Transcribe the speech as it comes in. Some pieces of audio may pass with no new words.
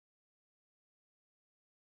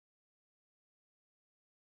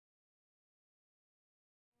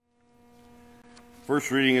First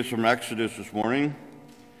reading is from Exodus this morning,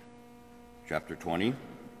 chapter 20.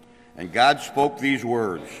 And God spoke these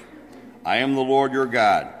words, I am the Lord your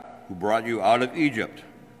God, who brought you out of Egypt,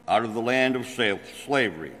 out of the land of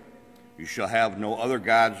slavery. You shall have no other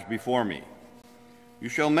gods before me. You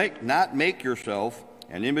shall not make yourself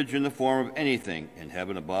an image in the form of anything in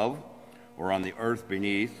heaven above, or on the earth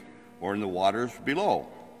beneath, or in the waters below.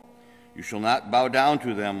 You shall not bow down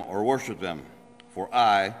to them or worship them, for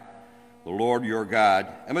I, the Lord your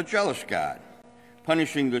God, am a jealous God,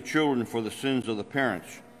 punishing the children for the sins of the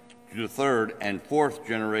parents to the third and fourth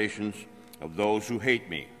generations of those who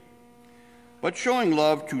hate me, but showing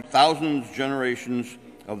love to thousands generations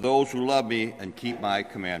of those who love me and keep my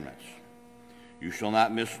commandments. You shall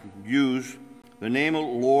not misuse the name of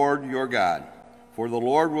the Lord your God, for the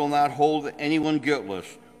Lord will not hold anyone guiltless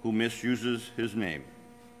who misuses his name.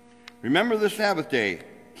 Remember the Sabbath day,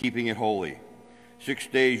 keeping it holy. 6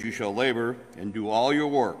 days you shall labor and do all your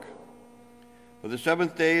work. But the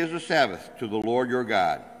seventh day is a Sabbath to the Lord your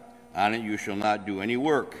God. On it you shall not do any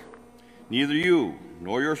work, neither you,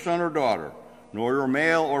 nor your son or daughter, nor your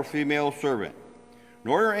male or female servant,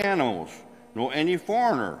 nor your animals, nor any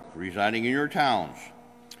foreigner residing in your towns.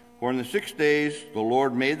 For in the 6 days the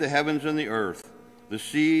Lord made the heavens and the earth, the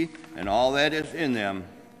sea, and all that is in them,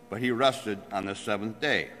 but he rested on the seventh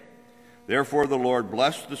day. Therefore the Lord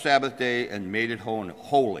blessed the Sabbath day and made it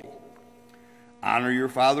holy. Honor your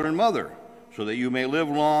father and mother, so that you may live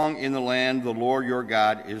long in the land the Lord your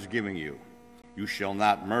God is giving you. You shall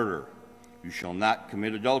not murder. You shall not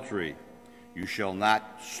commit adultery. You shall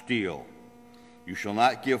not steal. You shall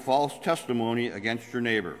not give false testimony against your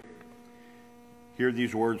neighbor. Hear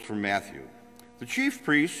these words from Matthew. The chief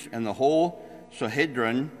priests and the whole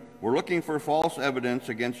Sanhedrin were looking for false evidence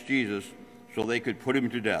against Jesus so they could put him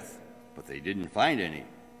to death. But they didn't find any,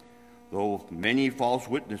 though many false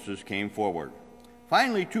witnesses came forward.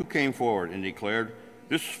 Finally, 2 came forward and declared,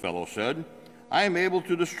 This fellow said, I am able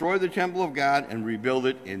to destroy the temple of God and rebuild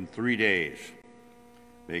it in 3 days.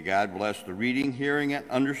 May God bless the reading, hearing, and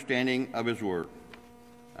understanding of his word.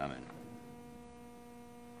 Amen.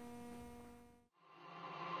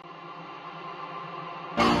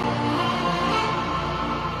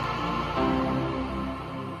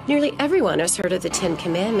 Nearly everyone has heard of the 10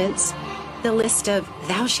 Commandments, the list of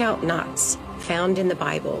thou shalt nots found in the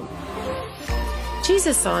Bible.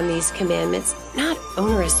 Jesus saw in these commandments not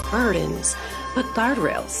onerous burdens, but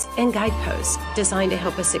guardrails and guideposts designed to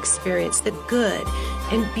help us experience the good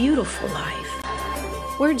and beautiful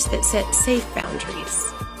life. Words that set safe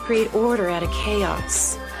boundaries, create order out of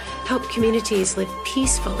chaos, help communities live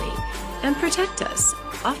peacefully, and protect us,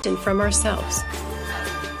 often from ourselves.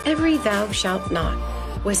 Every thou shalt not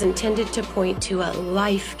was intended to point to a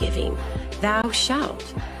life-giving thou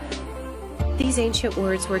shalt. These ancient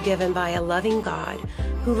words were given by a loving God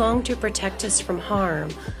who longed to protect us from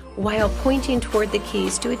harm while pointing toward the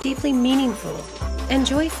keys to a deeply meaningful and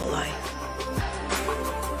joyful life.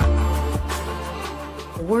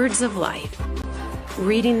 Words of life,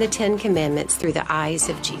 reading the 10 Commandments through the eyes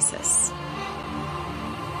of Jesus.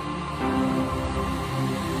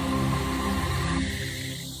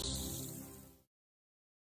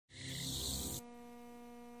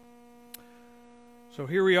 So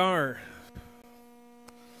here we are,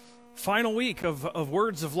 final week of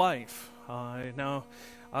Words of Life. Now,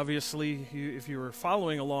 obviously, if you were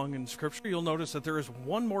following along in Scripture, you'll notice that there is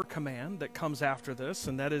one more command that comes after this,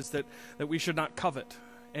 and that is that we should not covet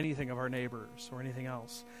anything of our neighbors or anything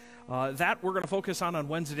else. That we're going to focus on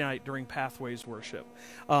Wednesday night during Pathways Worship.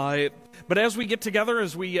 But as we get together,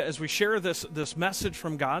 as we share this message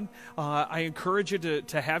from God, I encourage you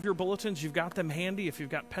to have your bulletins. You've got them handy. If you've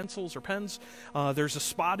got pencils or pens, there's a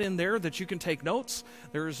spot in there that you can take notes.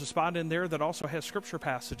 There is a spot in there that also has scripture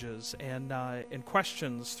passages and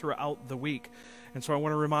questions throughout the week. And so I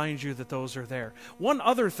want to remind you that those are there. One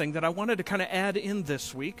other thing that I wanted to kind of add in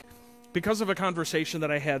this week, because of a conversation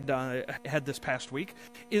that I had this past week,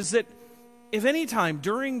 is that if any time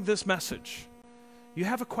during this message you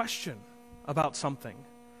have a question about something,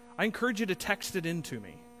 I encourage you to text it in to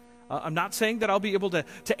me. I'm not saying that I'll be able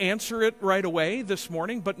to answer it right away this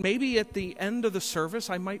morning, but maybe at the end of the service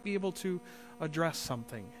I might be able to address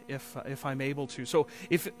something if I'm able to. So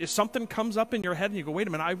if something comes up in your head and you go, wait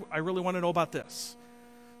a minute, I really want to know about this,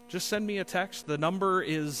 just send me a text. The number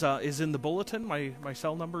is in the bulletin. My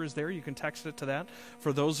cell number is there. You can text it to that.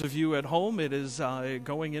 For those of you at home, it is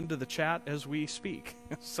going into the chat as we speak.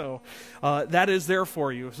 So that is there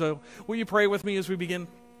for you. So will you pray with me as we begin?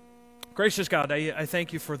 Gracious God, I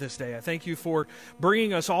thank you for this day. I thank you for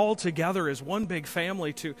bringing us all together as one big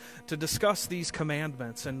family to discuss these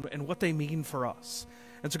commandments and what they mean for us.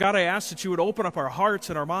 And so, God, I ask that you would open up our hearts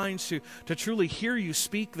and our minds to truly hear you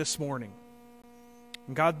speak this morning.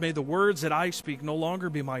 And God, may the words that I speak no longer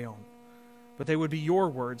be my own, but they would be your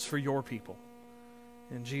words for your people.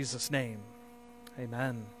 In Jesus' name,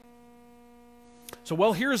 amen. So,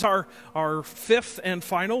 well, here's our fifth and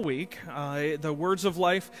final week. The Words of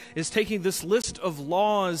Life is taking this list of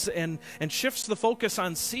laws and shifts the focus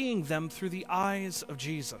on seeing them through the eyes of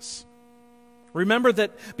Jesus. Remember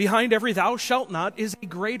that behind every thou shalt not is a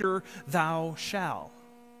greater thou shall.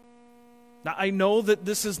 Now, I know that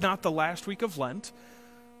this is not the last week of Lent,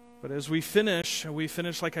 but as we finish,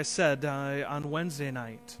 like I said, on Wednesday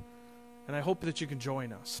night. And I hope that you can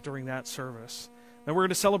join us during that service. Then we're going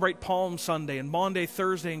to celebrate Palm Sunday and Maundy,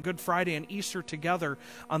 Thursday, and Good Friday and Easter together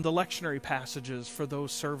on the lectionary passages for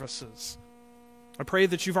those services. I pray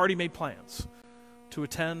that you've already made plans to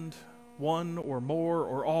attend one or more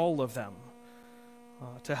or all of them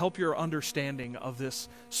to help your understanding of this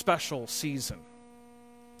special season.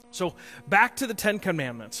 So back to the Ten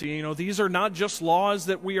Commandments. You know, these are not just laws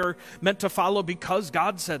that we are meant to follow because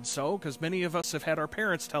God said so, because many of us have had our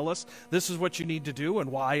parents tell us, this is what you need to do,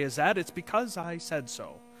 and why is that? It's because I said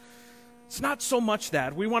so. It's not so much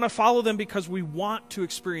that. We want to follow them because we want to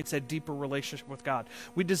experience that deeper relationship with God.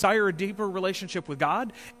 We desire a deeper relationship with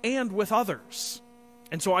God and with others.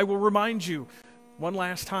 And so I will remind you one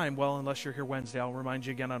last time, well, unless you're here Wednesday, I'll remind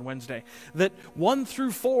you again on Wednesday, that 1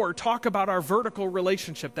 through 4 talk about our vertical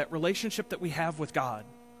relationship, that relationship that we have with God.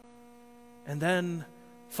 And then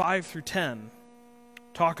 5 through 10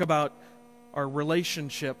 talk about our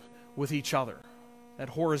relationship with each other, that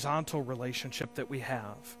horizontal relationship that we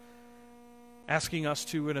have, asking us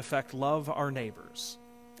to, in effect, love our neighbors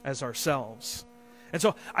as ourselves. And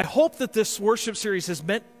so I hope that this worship series has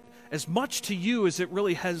meant as much to you as it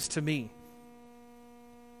really has to me.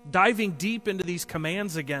 Diving deep into these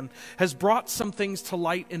commands again has brought some things to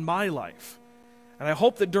light in my life. And I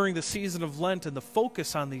hope that during the season of Lent and the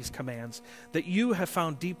focus on these commands, that you have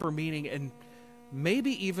found deeper meaning and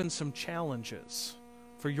maybe even some challenges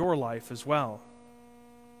for your life as well.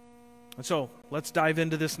 And so, let's dive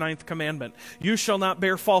into this 9th commandment. You shall not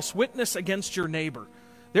bear false witness against your neighbor.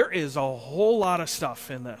 There is a whole lot of stuff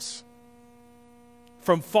in this.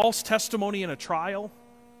 From false testimony in a trial,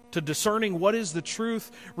 to discerning what is the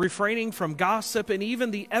truth, refraining from gossip, and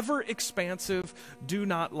even the ever-expansive do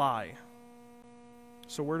not lie.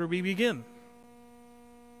 So where do we begin?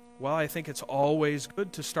 Well, I think it's always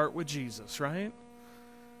good to start with Jesus, right?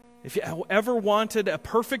 If you ever wanted a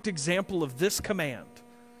perfect example of this command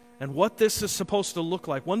and what this is supposed to look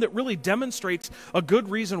like, one that really demonstrates a good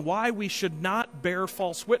reason why we should not bear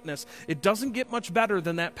false witness, it doesn't get much better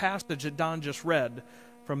than that passage that Don just read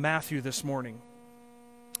from Matthew this morning.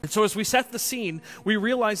 And so as we set the scene, we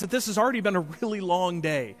realize that this has already been a really long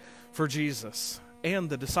day for Jesus and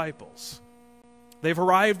the disciples. They've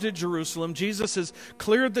arrived at Jerusalem. Jesus has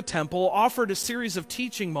cleared the temple, offered a series of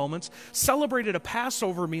teaching moments, celebrated a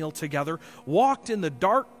Passover meal together, walked in the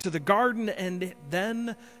dark to the garden, and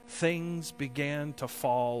then things began to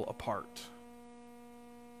fall apart.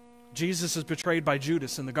 Jesus is betrayed by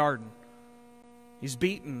Judas in the garden. He's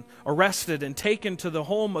beaten, arrested, and taken to the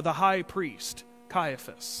home of the high priest,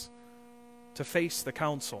 Caiaphas, to face the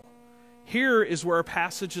council. Here is where our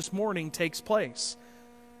passage this morning takes place.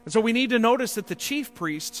 And so we need to notice that the chief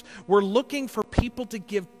priests were looking for people to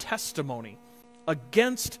give testimony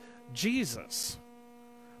against Jesus.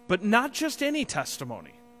 But not just any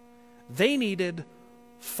testimony. They needed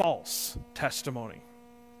false testimony.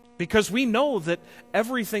 Because we know that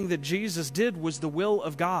everything that Jesus did was the will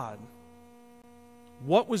of God.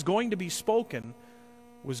 What was going to be spoken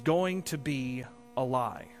was going to be a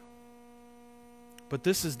lie. But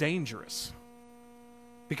this is dangerous.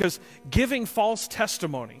 Because giving false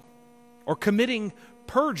testimony or committing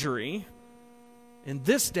perjury in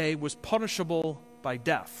this day was punishable by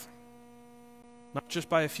death, not just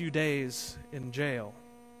by a few days in jail.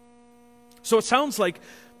 So it sounds like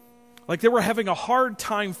they were having a hard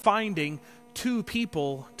time finding two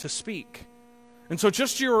people to speak. And so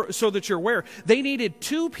so that you're aware, they needed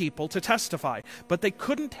two people to testify, but they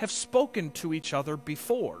couldn't have spoken to each other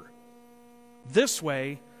before. This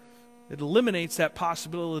way, it eliminates that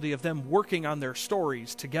possibility of them working on their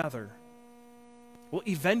stories together. Well,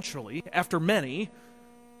 eventually, after many,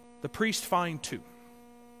 the priest fined two.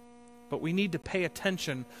 But we need to pay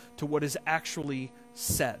attention to what is actually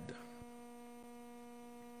said.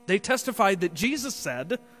 They testified that Jesus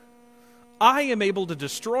said, I am able to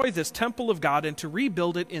destroy this temple of God and to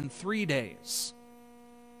rebuild it in 3 days.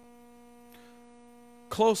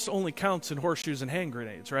 Close only counts in horseshoes and hand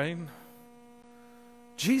grenades, right?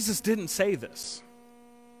 Jesus didn't say this.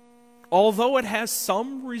 although it has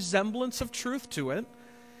some resemblance of truth to it,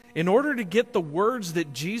 in order to get the words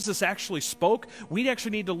that Jesus actually spoke, we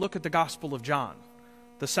actually need to look at the Gospel of John,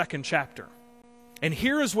 the 2nd chapter. And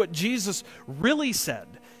here is what Jesus really said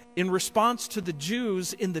in response to the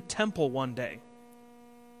Jews in the temple one day.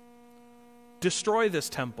 Destroy this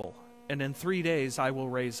temple, and in 3 days I will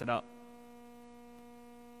raise it up.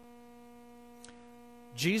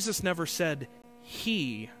 Jesus never said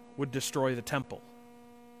he would destroy the temple.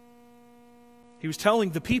 He was telling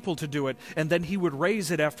the people to do it, and then he would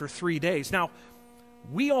raise it after 3 days. Now,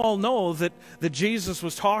 we all know that Jesus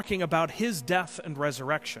was talking about his death and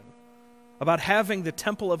resurrection, about having the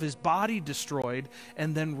temple of his body destroyed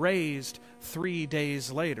and then raised 3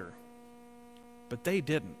 days later. But they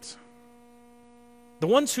didn't. The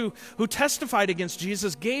ones who testified against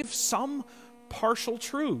Jesus gave some partial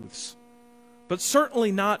truths, but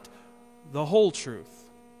certainly not the whole truth.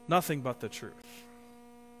 Nothing but the truth.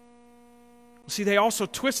 See, they also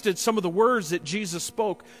twisted some of the words that Jesus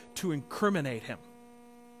spoke to incriminate him.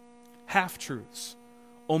 Half-truths,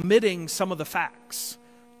 omitting some of the facts,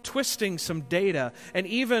 twisting some data, and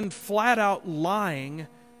even flat-out lying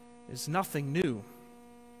is nothing new.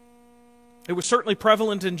 It was certainly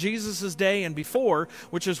prevalent in Jesus' day and before,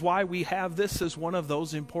 which is why we have this as one of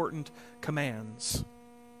those important commands.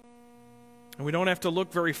 And we don't have to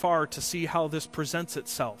look very far to see how this presents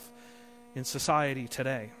itself in society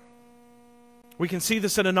today. We can see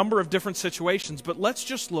this in a number of different situations, but let's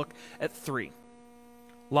just look at 3.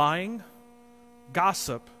 Lying,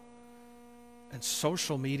 gossip, and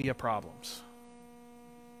social media problems.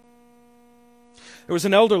 There was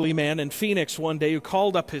an elderly man in Phoenix one day who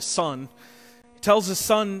called up his son. He tells his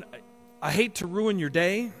son, I hate to ruin your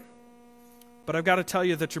day, but I've got to tell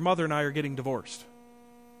you that your mother and I are getting divorced.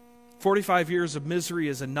 45 years of misery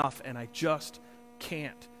is enough, and I just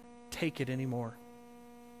can't take it anymore.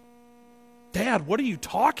 Dad, what are you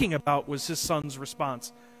talking about? Was his son's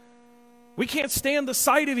response. We can't stand the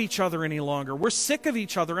sight of each other any longer. We're sick of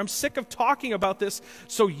each other. I'm sick of talking about this,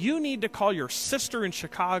 so you need to call your sister in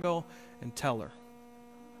Chicago and tell her.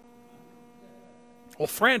 Well,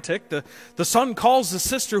 frantic, the son calls the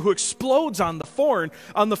sister, who explodes on the phone,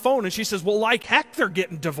 and she says, well, like heck, they're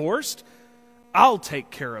getting divorced. I'll take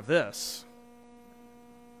care of this.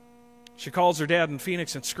 She calls her dad in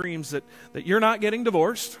Phoenix and screams that you're not getting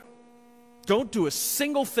divorced. Don't do a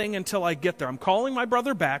single thing until I get there. I'm calling my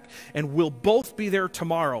brother back, and we'll both be there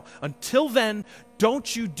tomorrow. Until then,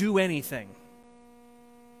 don't you do anything.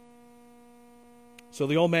 So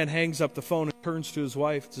the old man hangs up the phone and turns to his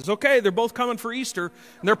wife and says, okay, they're both coming for Easter,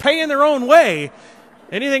 and they're paying their own way.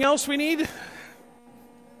 Anything else we need?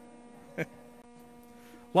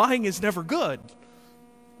 Lying is never good.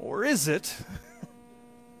 Or is it?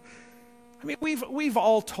 I mean, we've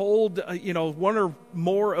all told, one or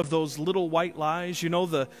more of those little white lies,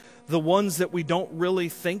 the ones that we don't really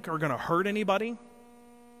think are going to hurt anybody.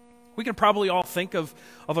 We can probably all think of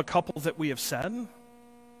a couple that we have said.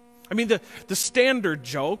 I mean, the standard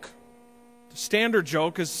joke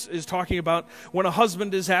is talking about when a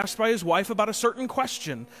husband is asked by his wife about a certain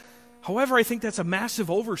question. However, I think that's a massive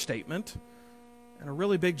overstatement and a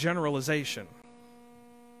really big generalization.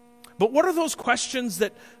 But what are those questions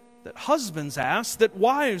that husbands ask that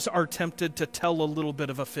wives are tempted to tell a little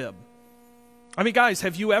bit of a fib? I mean, guys,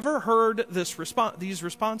 have you ever heard these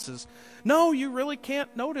responses? No, you really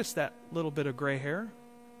can't notice that little bit of gray hair.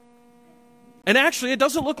 And actually, it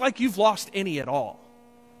doesn't look like you've lost any at all.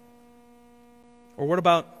 Or what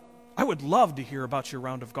about, I would love to hear about your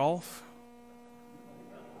round of golf.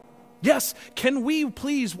 Yes, can we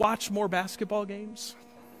please watch more basketball games?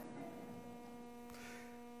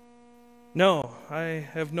 No, I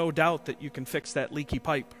have no doubt that you can fix that leaky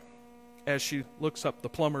pipe, as she looks up the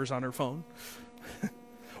plumbers on her phone.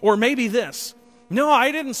 Or maybe this. No,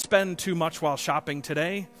 I didn't spend too much while shopping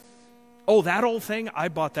today. Oh, that old thing? I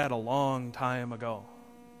bought that a long time ago.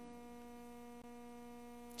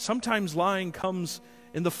 Sometimes lying comes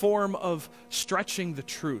in the form of stretching the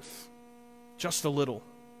truth just a little.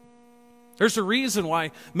 There's a reason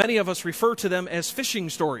why many of us refer to them as fishing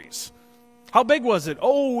stories. How big was it?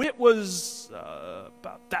 Oh, it was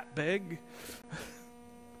about that big.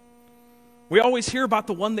 We always hear about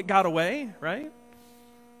the one that got away, right?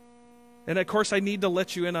 And of course, I need to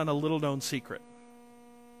let you in on a little-known secret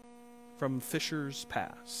from fishers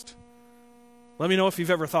past. Let me know if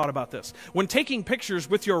you've ever thought about this. When taking pictures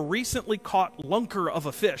with your recently caught lunker of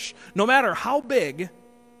a fish, no matter how big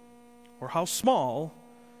or how small,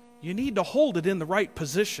 you need to hold it in the right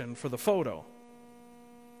position for the photo.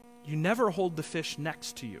 You never hold the fish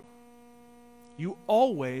next to you. You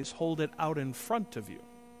always hold it out in front of you.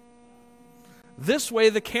 This way,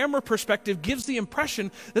 the camera perspective gives the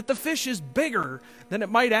impression that the fish is bigger than it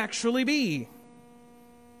might actually be.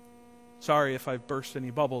 Sorry if I've burst any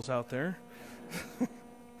bubbles out there.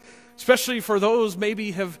 Especially for those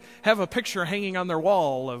maybe have a picture hanging on their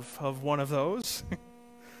wall of one of those.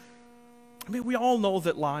 I mean, we all know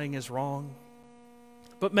that lying is wrong.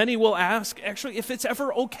 But many will ask, actually, if it's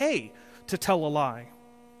ever okay to tell a lie.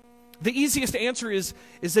 The easiest answer is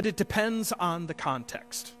that it depends on the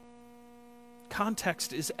context.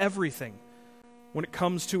 Context is everything when it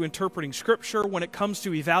comes to interpreting Scripture, when it comes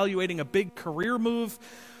to evaluating a big career move,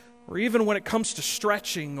 or even when it comes to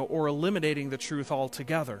stretching or eliminating the truth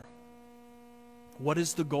altogether. What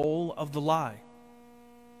is the goal of the lie?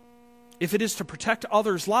 If it is to protect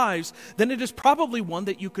others' lives, then it is probably one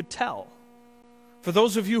that you could tell. For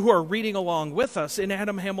those of you who are reading along with us, in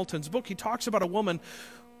Adam Hamilton's book, he talks about a woman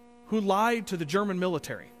who lied to the German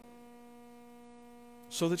military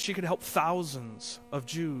so that she could help thousands of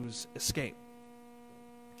Jews escape.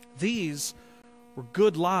 These were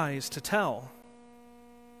good lies to tell.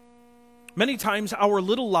 Many times our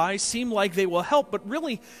little lies seem like they will help, but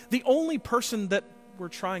really the only person that we're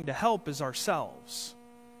trying to help is ourselves.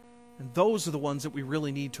 And those are the ones that we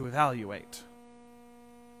really need to evaluate.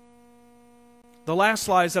 The last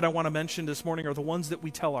lies that I want to mention this morning are the ones that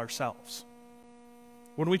we tell ourselves.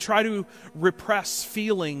 When we try to repress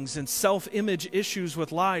feelings and self-image issues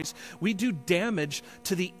with lies, we do damage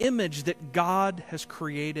to the image that God has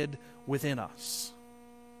created within us.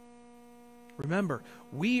 Remember,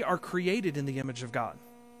 we are created in the image of God.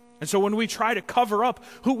 And so when we try to cover up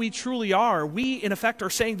who we truly are, we in effect are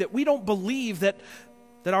saying that we don't believe that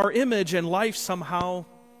our image and life somehow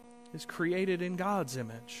is created in God's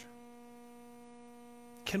image.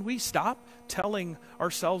 Can we stop telling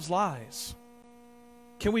ourselves lies?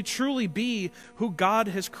 Can we truly be who God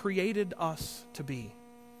has created us to be?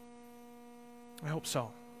 I hope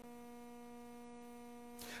so.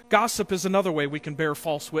 Gossip is another way we can bear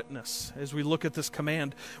false witness as we look at this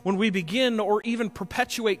command. When we begin or even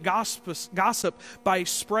perpetuate gossip by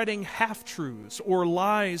spreading half-truths or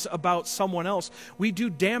lies about someone else, we do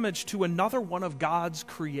damage to another one of God's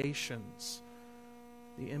creations.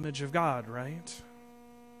 The image of God, right?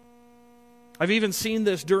 I've even seen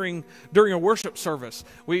this during a worship service.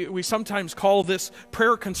 We sometimes call this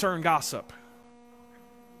prayer concern gossip.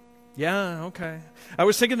 Yeah, okay. I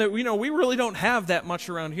was thinking that, we really don't have that much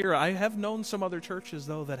around here. I have known some other churches,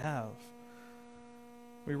 though, that have.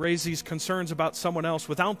 We raise these concerns about someone else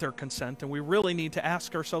without their consent, and we really need to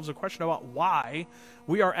ask ourselves a question about why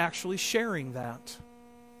we are actually sharing that.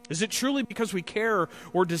 Is it truly because we care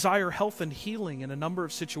or desire health and healing in a number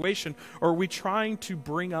of situations, or are we trying to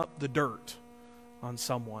bring up the dirt on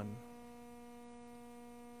someone?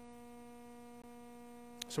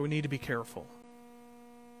 So we need to be careful.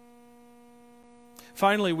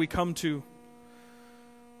 Finally, we come to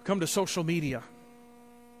social media.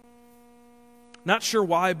 Not sure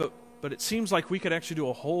why, but it seems like we could actually do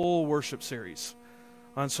a whole worship series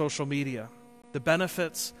on social media. The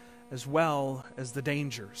benefits as well as the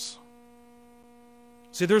dangers.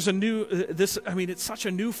 See, it's such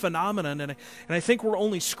a new phenomenon, and I think we're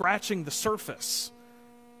only scratching the surface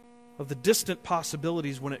of the distant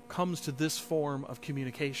possibilities when it comes to this form of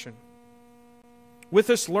communication. With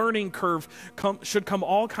this learning curve should come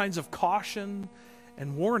all kinds of caution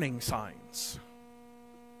and warning signs.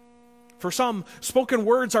 For some, spoken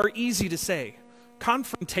words are easy to say.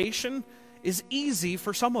 Confrontation is easy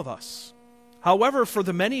for some of us. However, for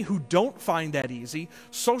the many who don't find that easy,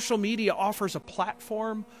 social media offers a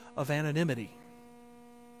platform of anonymity.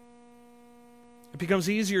 It becomes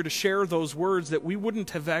easier to share those words that we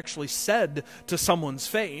wouldn't have actually said to someone's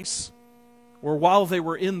face or while they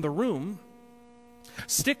were in the room.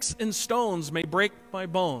 Sticks and stones may break my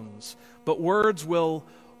bones, but words will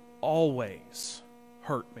always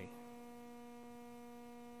hurt me.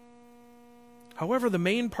 However, the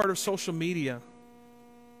main part of social media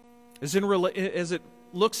as it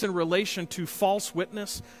looks in relation to false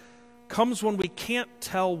witness comes when we can't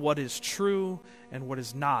tell what is true and what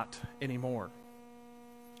is not anymore.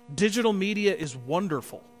 Digital media is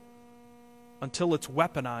wonderful until it's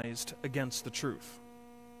weaponized against the truth.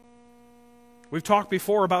 We've talked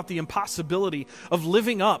before about the impossibility of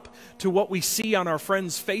living up to what we see on our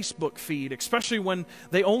friends' Facebook feed, especially when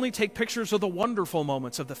they only take pictures of the wonderful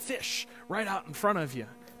moments of the fish right out in front of you.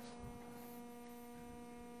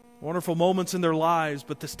 Wonderful moments in their lives,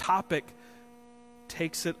 but this topic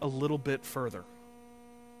takes it a little bit further.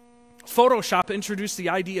 Photoshop introduced the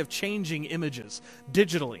idea of changing images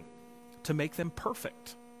digitally to make them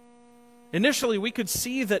perfect. Initially, we could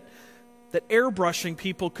see that airbrushing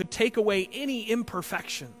people could take away any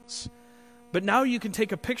imperfections. But now you can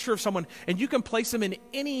take a picture of someone and you can place them in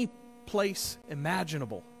any place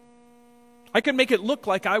imaginable. I could make it look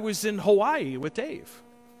like I was in Hawaii with Dave.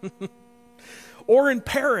 Or in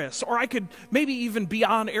Paris, or I could maybe even be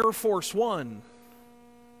on Air Force One.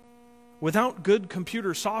 Without good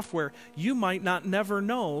computer software, you might not never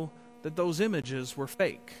know that those images were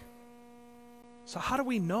fake. So how do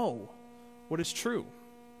we know what is true?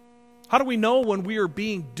 How do we know when we are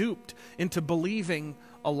being duped into believing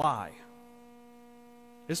a lie?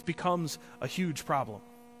 This becomes a huge problem.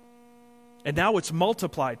 And now it's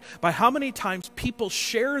multiplied by how many times people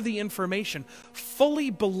share the information fully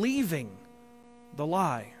believing the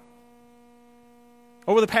lie.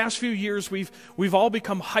 Over the past few years, we've all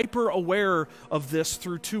become hyper aware of this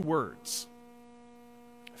through two words: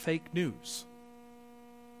 fake news.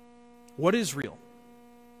 What is real?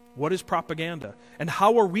 What is propaganda? And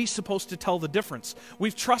how are we supposed to tell the difference?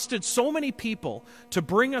 We've trusted so many people to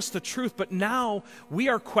bring us the truth, but now we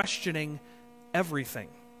are questioning everything.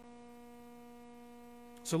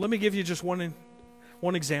 So let me give you just one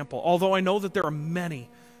example, although I know that there are many,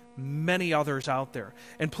 many others out there.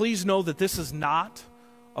 And please know that this is not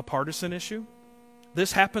a partisan issue.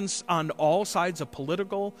 This happens on all sides of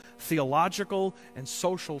political, theological, and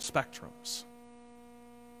social spectrums.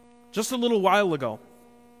 Just a little while ago,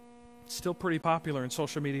 it's still pretty popular in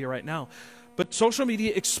social media right now, but social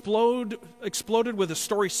media exploded with a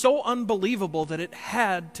story so unbelievable that it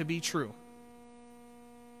had to be true.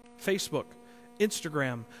 Facebook,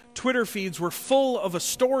 Instagram, Twitter feeds were full of a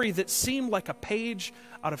story that seemed like a page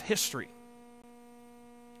out of history.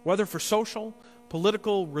 Whether for social,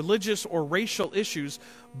 political, religious, or racial issues,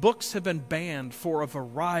 books have been banned for a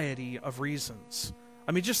variety of reasons.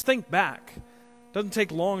 I mean, just think back. It doesn't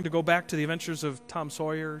take long to go back to the adventures of Tom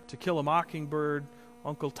Sawyer, To Kill a Mockingbird,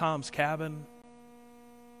 Uncle Tom's Cabin.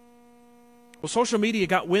 Well, social media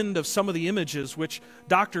got wind of some of the images which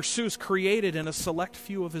Dr. Seuss created in a select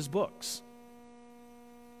few of his books.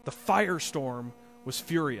 The firestorm was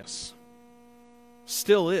furious.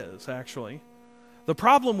 Still is, actually. The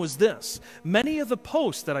problem was this. Many of the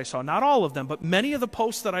posts that I saw, not all of them, but many of the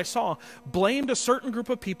posts that I saw, blamed a certain group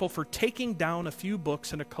of people for taking down a few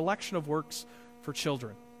books in a collection of works for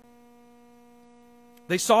children.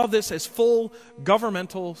 They saw this as full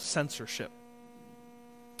governmental censorship.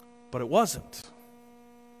 But it wasn't.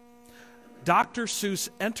 Dr. Seuss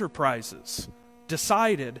Enterprises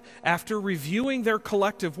decided, after reviewing their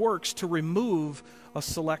collective works, to remove a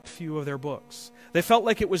select few of their books. They felt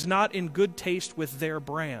like it was not in good taste with their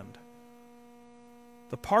brand.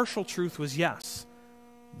 The partial truth was, yes,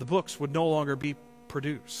 the books would no longer be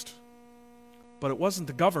produced. But it wasn't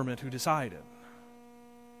the government who decided.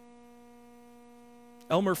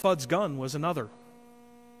 Elmer Fudd's gun was another.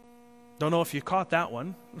 Don't know if you caught that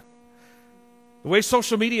one. The way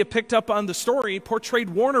social media picked up on the story portrayed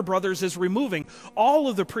Warner Brothers as removing all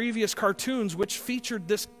of the previous cartoons which featured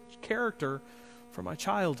this character from my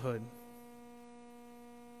childhood.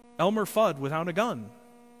 Elmer Fudd without a gun.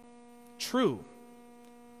 True.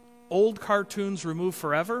 Old cartoons removed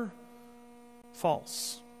forever?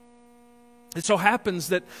 False. It so happens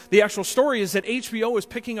that the actual story is that HBO is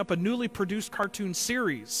picking up a newly produced cartoon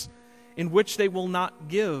series in which they will not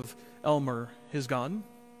give Elmer his gun,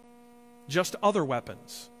 just other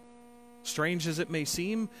weapons. Strange as it may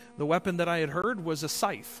seem, the weapon that I had heard was a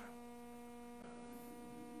scythe.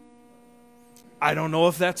 I don't know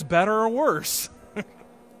if that's better or worse.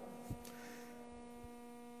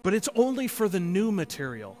 But it's only for the new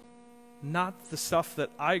material, not the stuff that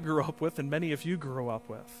I grew up with and many of you grew up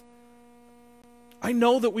with. I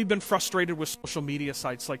know that we've been frustrated with social media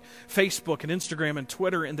sites like Facebook and Instagram and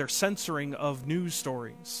Twitter and their censoring of news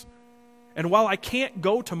stories. And while I can't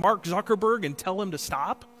go to Mark Zuckerberg and tell him to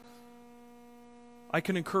stop, I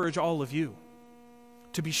can encourage all of you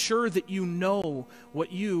to be sure that you know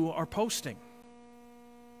what you are posting.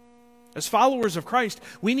 As followers of Christ,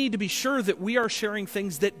 we need to be sure that we are sharing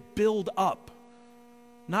things that build up,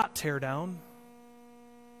 not tear down.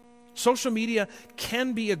 Social media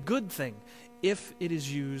can be a good thing if it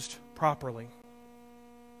is used properly.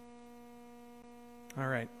 All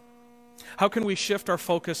right. How can we shift our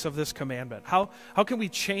focus of this commandment? How can we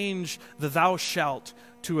change the thou shalt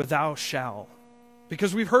to a thou shall?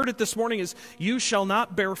 Because we've heard it this morning is, you shall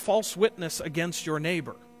not bear false witness against your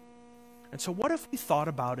neighbor. And so what if we thought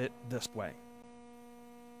about it this way?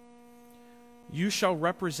 You shall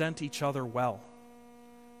represent each other well,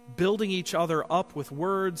 building each other up with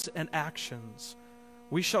words and actions.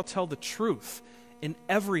 We shall tell the truth in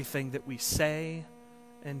everything that we say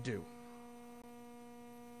and do.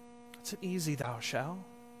 It's an easy thou shalt.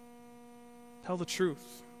 Tell the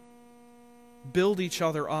truth. Build each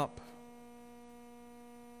other up.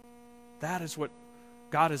 That is what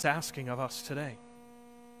God is asking of us today.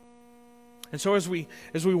 And so as we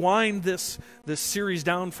wind this series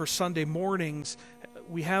down for Sunday mornings,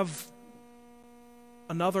 we have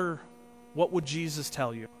another, what would Jesus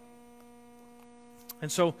tell you?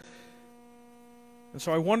 And so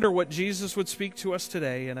I wonder what Jesus would speak to us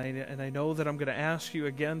today, and I know that I'm going to ask you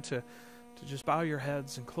again to just bow your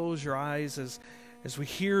heads and close your eyes as we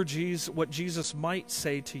hear what Jesus might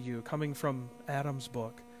say to you coming from Adam's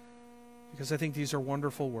book, because I think these are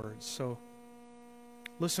wonderful words. So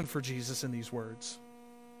listen for Jesus in these words.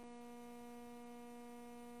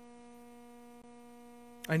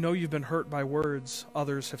 I know you've been hurt by words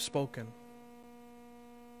others have spoken.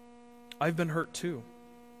 I've been hurt too.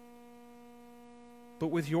 But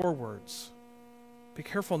with your words, be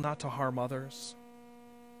careful not to harm others.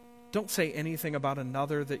 Don't say anything about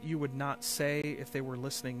another that you would not say if they were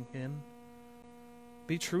listening in.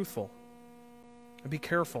 Be truthful and be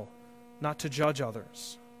careful not to judge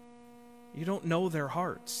others. You don't know their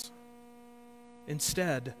hearts.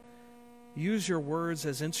 Instead, use your words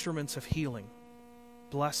as instruments of healing,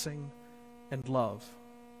 blessing, and love.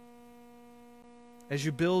 As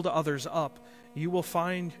you build others up, you will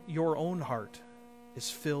find your own heart is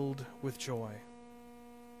filled with joy.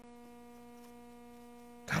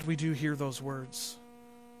 God, we do hear those words.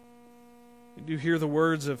 We do hear the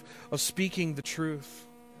words of speaking the truth,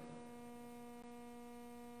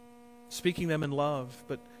 speaking them in love,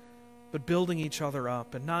 but building each other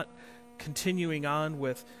up and not continuing on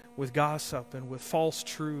with gossip and with false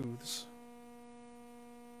truths.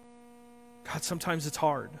 God, sometimes it's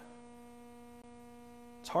hard.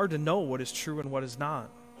 It's hard to know what is true and what is not.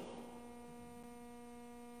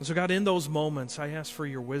 And so, God, in those moments, I ask for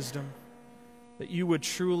your wisdom, that you would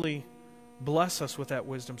truly bless us with that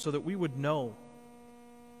wisdom so that we would know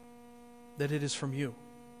that it is from you,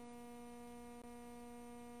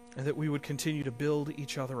 and that we would continue to build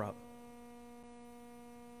each other up.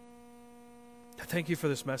 Thank you for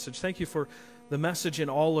this message. Thank you for the message in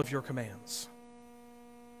all of your commands.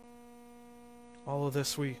 All of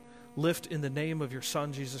this we lift in the name of your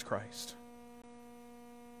Son, Jesus Christ.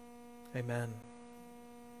 Amen.